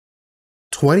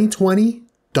2020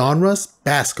 Donruss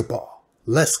Basketball.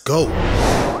 Let's go.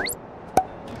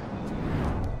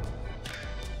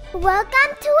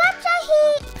 Welcome to Retro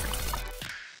Heat.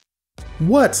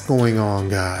 What's going on,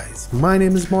 guys? My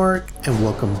name is Mark and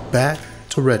welcome back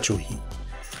to Retro Heat.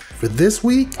 For this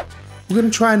week, we're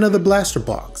going to try another blaster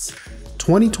box.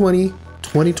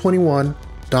 2020-2021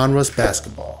 Donruss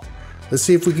Basketball. Let's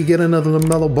see if we can get another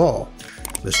Lamelo ball.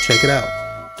 Let's check it out.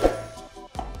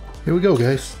 Here we go,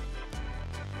 guys.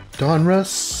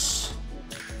 Donruss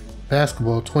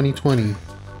Basketball 2020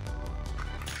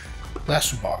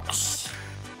 Blaster Box.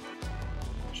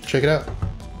 Let's check it out.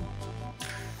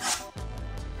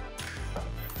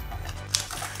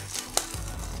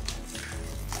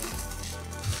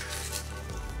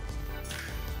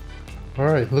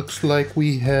 Alright, looks like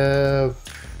we have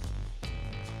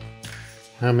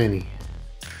how many?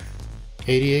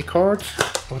 88 cards?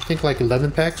 I think like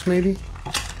 11 packs maybe?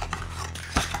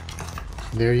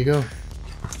 There you go.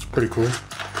 It's pretty cool.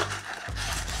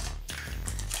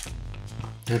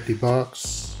 Empty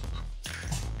box.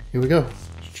 Here we go.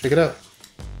 Let's check it out.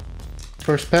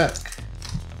 First pack.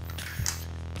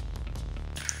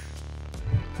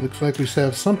 Looks like we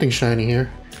have something shiny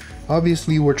here.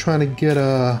 Obviously we're trying to get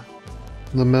a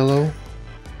Lamelo.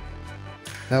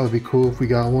 That would be cool if we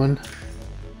got one.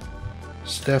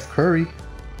 Steph Curry.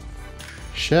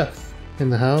 Chef in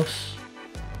the house.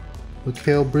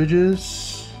 Mikal Bridges.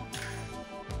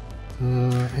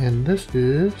 And this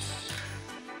is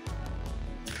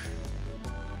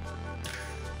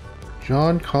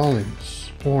John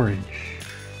Collins. Orange.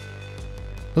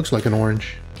 Looks like an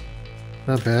orange.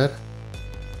 Not bad.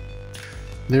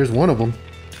 There's one of them.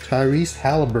 Tyrese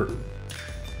Halliburton.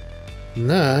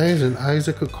 Nice. And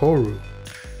Isaac Okoro.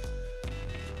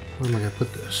 Where am I going to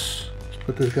put this? Let's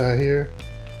put this guy here.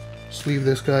 Sleeve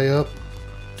this guy up.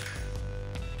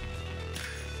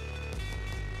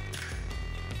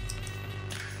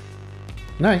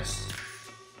 Nice.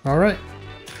 Alright.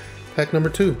 Pack number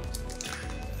 2.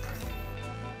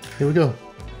 Here we go.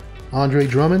 Andre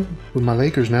Drummond with my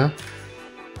Lakers now.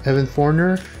 Evan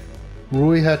Fournier.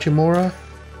 Rui Hachimura.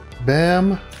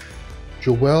 Bam.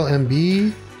 Joel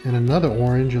Embiid. And another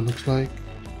orange, it looks like.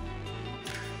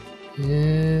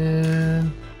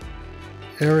 And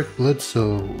Eric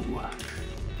Bledsoe.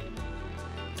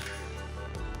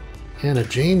 And a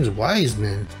James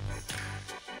Wiseman.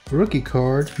 Rookie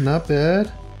card, not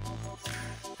bad.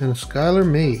 And a Skylar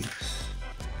Mays.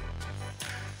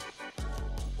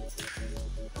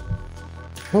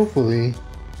 Hopefully,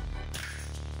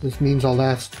 this means I'll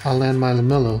land my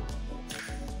Lamelo.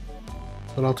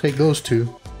 But I'll take those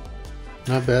two.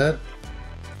 Not bad.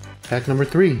 Pack number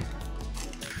 3. Here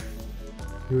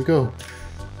we go.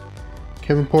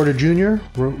 Kevin Porter Jr.,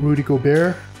 Rudy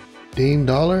Gobert, Dame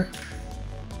Dollar.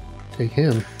 Take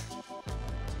him.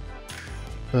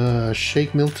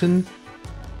 Shake Milton.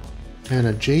 And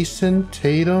a Jason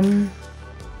Tatum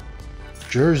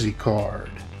jersey card.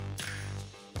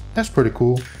 That's pretty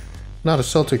cool. Not a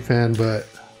Celtic fan, but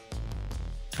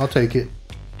I'll take it.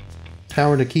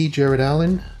 Power Nikki, Jared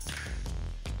Allen.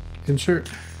 Insert.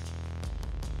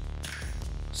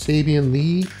 Sabian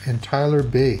Lee and Tyler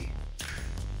Bay.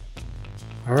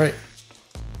 Alright.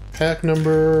 Pack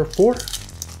number 4.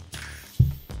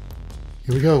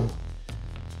 Here we go.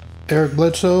 Eric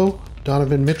Bledsoe,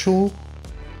 Donovan Mitchell,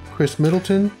 Chris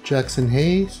Middleton, Jackson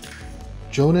Hayes,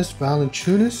 Jonas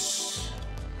Valanciunas.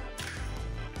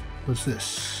 What's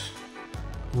this?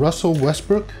 Russell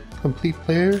Westbrook, complete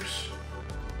players.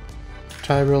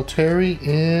 Tyrell Terry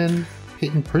and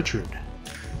Peyton Pritchard.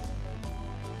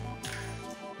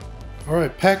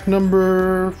 Alright, pack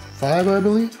number 5, I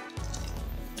believe.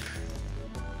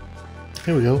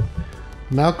 Here we go.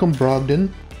 Malcolm Brogdon,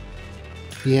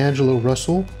 D'Angelo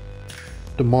Russell,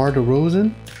 DeMar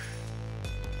DeRozan,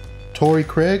 Torrey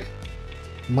Craig,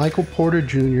 Michael Porter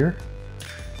Jr.,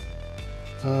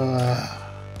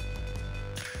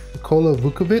 Nikola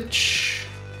Vukovic,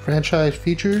 franchise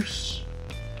features,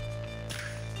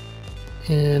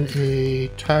 and a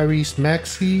Tyrese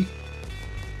Maxey,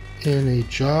 and a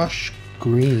Josh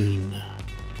Green.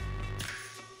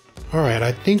 Alright,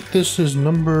 I think this is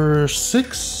number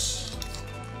 6.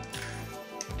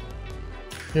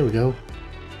 Here we go.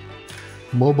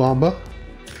 Mo Bamba,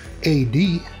 AD.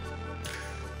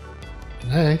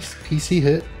 Nice, PC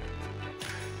hit.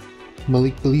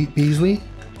 Malik Beasley.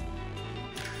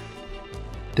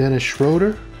 Dennis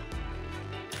Schroeder.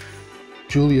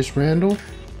 Julius Randle.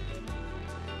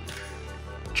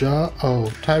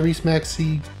 Tyrese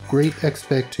Maxey, Great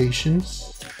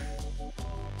Expectations.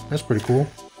 That's pretty cool.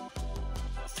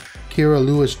 Kira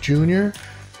Lewis Jr.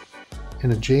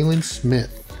 and a Jalen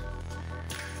Smith.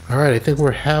 Alright, I think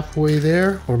we're halfway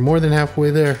there, or more than halfway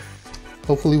there.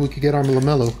 Hopefully we could get our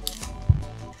Lamelo.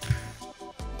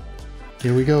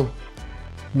 Here we go.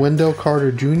 Wendell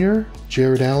Carter Jr.,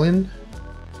 Jared Allen,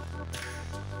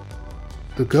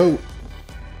 the GOAT,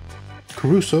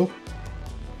 Caruso,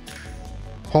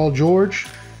 Paul George,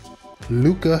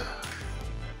 Luka,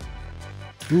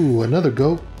 ooh, another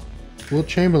GOAT, Will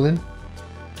Chamberlain.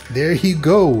 There you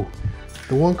go.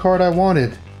 The one card I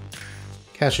wanted.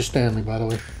 Cassius Stanley, by the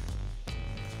way.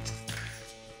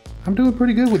 I'm doing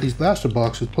pretty good with these blaster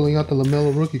boxes, pulling out the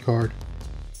Lamelo rookie card.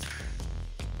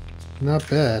 Not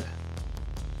bad.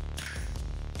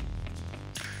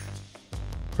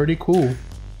 Pretty cool.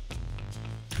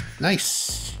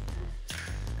 Nice.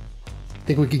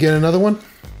 Think we could get another one?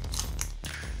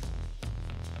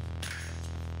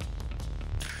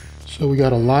 So we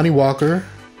got a Lonnie Walker,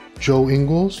 Joe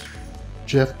Ingles,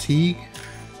 Jeff Teague,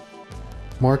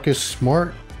 Marcus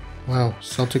Smart. Wow,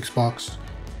 Celtics box.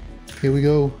 Here we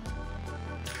go.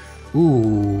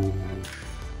 Ooh.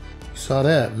 Saw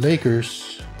that.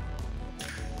 Lakers.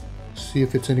 See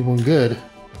if it's anyone good.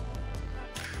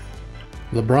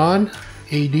 LeBron,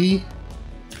 AD.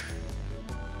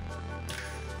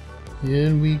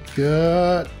 And we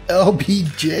got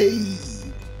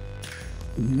LBJ.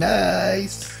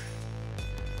 Nice.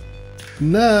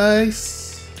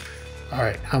 Nice.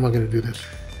 Alright, how am I going to do this?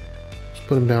 Let's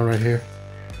put him down right here.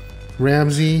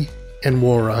 Ramsey and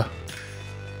Wara.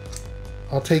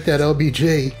 I'll take that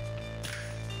LBJ.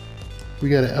 We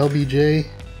got an LBJ.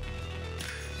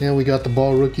 And we got the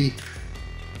ball rookie.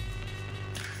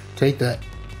 Take that.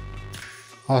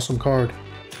 Awesome card.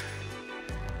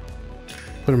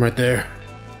 Put him right there.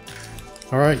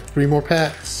 Alright, 3 more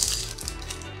packs.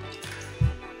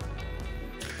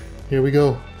 Here we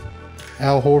go.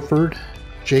 Al Horford,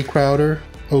 Jay Crowder,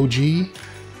 OG,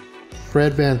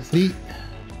 Fred VanVleet.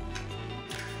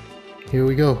 Here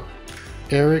we go.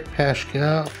 Eric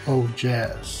Pascal, oh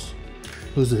Jazz.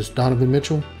 Who's this? Donovan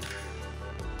Mitchell?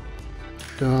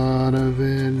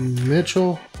 Donovan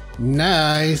Mitchell.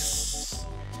 Nice.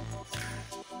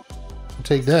 I'll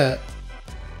take that.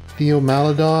 Theo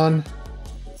Maledon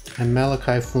and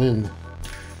Malachi Flynn.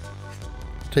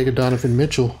 Take a Donovan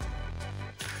Mitchell.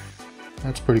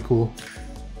 That's pretty cool.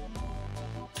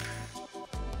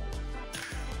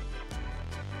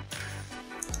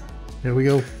 There we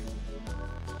go.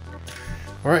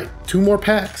 Alright, 2 more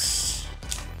packs.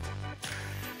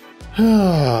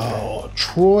 Oh,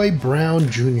 Troy Brown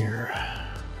Jr.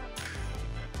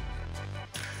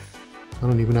 I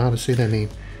don't even know how to say that name.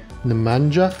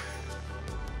 Nemanja.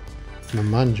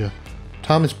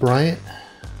 Thomas Bryant.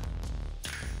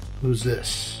 Who's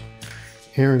this?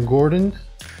 Aaron Gordon.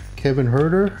 Kevin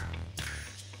Huerter.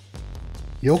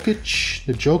 Jokic,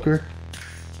 the Joker.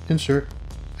 Insert.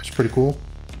 That's pretty cool.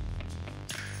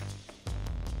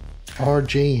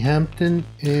 RJ Hampton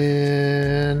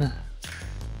and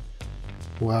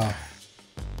wow,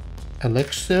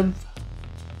 Alexev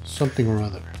something or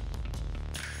other.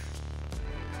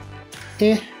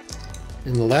 In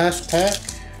the last pack,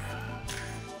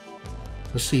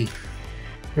 let's see.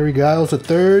 Harry Giles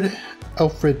III,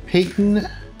 Alfred Payton,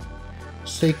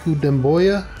 Sekou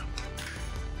Demboya,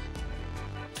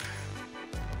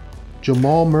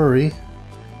 Jamal Murray.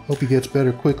 Hope he gets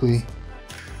better quickly.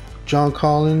 John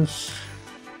Collins,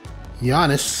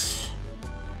 Giannis,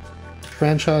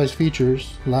 franchise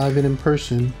features, live and in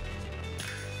person,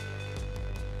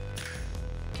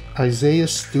 Isaiah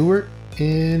Stewart,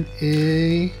 and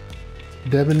a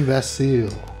Devin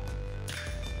Vassell.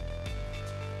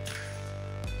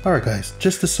 Alright guys,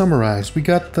 just to summarize, we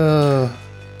got the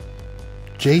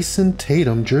Jason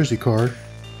Tatum jersey card.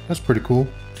 That's pretty cool.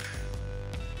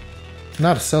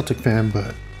 Not a Celtic fan,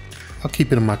 but I'll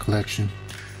keep it in my collection.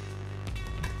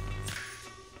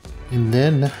 And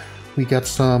then we got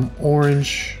some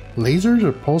orange lasers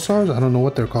or pulsars. I don't know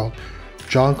what they're called.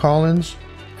 John Collins,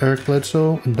 Eric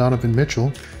Bledsoe, and Donovan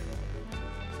Mitchell.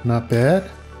 Not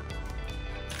bad.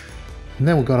 And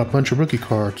then we got a bunch of rookie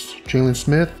cards. Jalen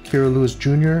Smith, Kira Lewis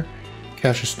Jr.,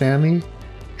 Cassius Stanley,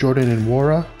 Jordan and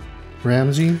Wara,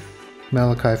 Ramsey,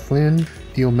 Malachi Flynn,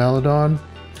 Theo Maledon,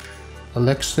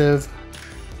 Alexev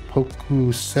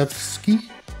Pokusevsky,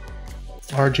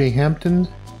 RJ Hampton,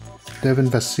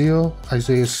 Devin Vassell,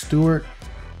 Isaiah Stewart,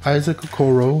 Isaac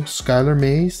Okoro, Skylar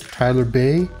Mays, Tyler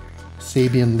Bay,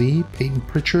 Sabian Lee, Peyton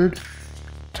Pritchard,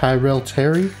 Tyrell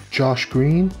Terry, Josh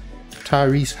Green,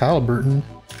 Tyrese Halliburton,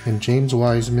 and James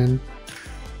Wiseman,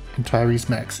 and Tyrese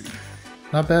Maxey.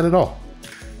 Not bad at all.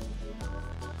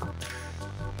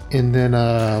 And then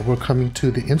we're coming to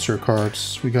the insert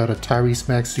cards. We got a Tyrese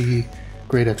Maxey,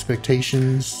 Great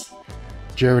Expectations,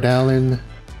 Jared Allen,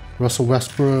 Russell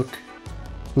Westbrook,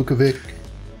 Vukovic.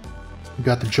 We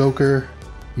got the Joker,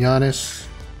 Giannis,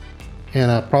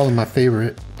 and probably my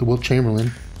favorite, the Wilt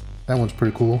Chamberlain. That one's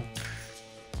pretty cool.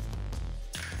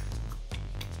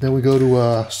 Then we go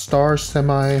to stars,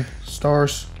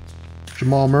 semi-stars.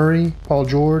 Jamal Murray, Paul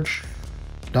George,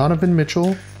 Donovan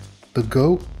Mitchell, the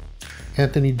GOAT,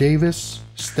 Anthony Davis,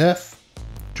 Steph,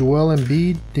 Joel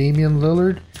Embiid, Damian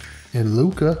Lillard, and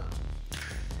Luka.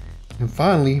 And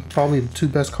finally, probably the two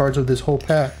best cards of this whole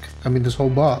pack. I mean, this whole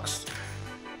box.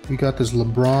 We got this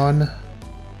LeBron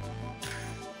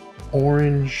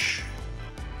orange.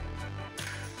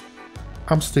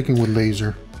 I'm sticking with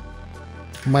laser.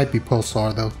 Might be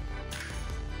Pulsar though.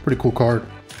 Pretty cool card.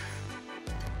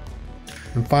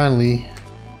 And finally,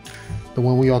 the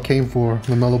one we all came for,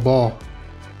 Lamelo Ball.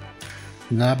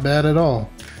 Not bad at all.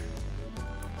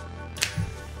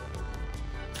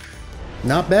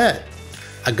 Not bad.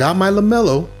 I got my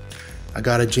Lamelo. I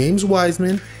got a James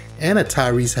Wiseman and a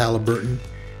Tyrese Halliburton.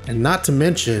 And not to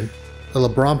mention the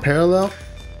LeBron parallel.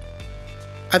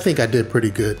 I think I did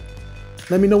pretty good.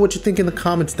 Let me know what you think in the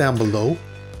comments down below.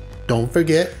 Don't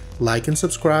forget, like and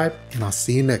subscribe, and I'll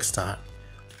see you next time.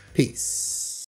 Peace.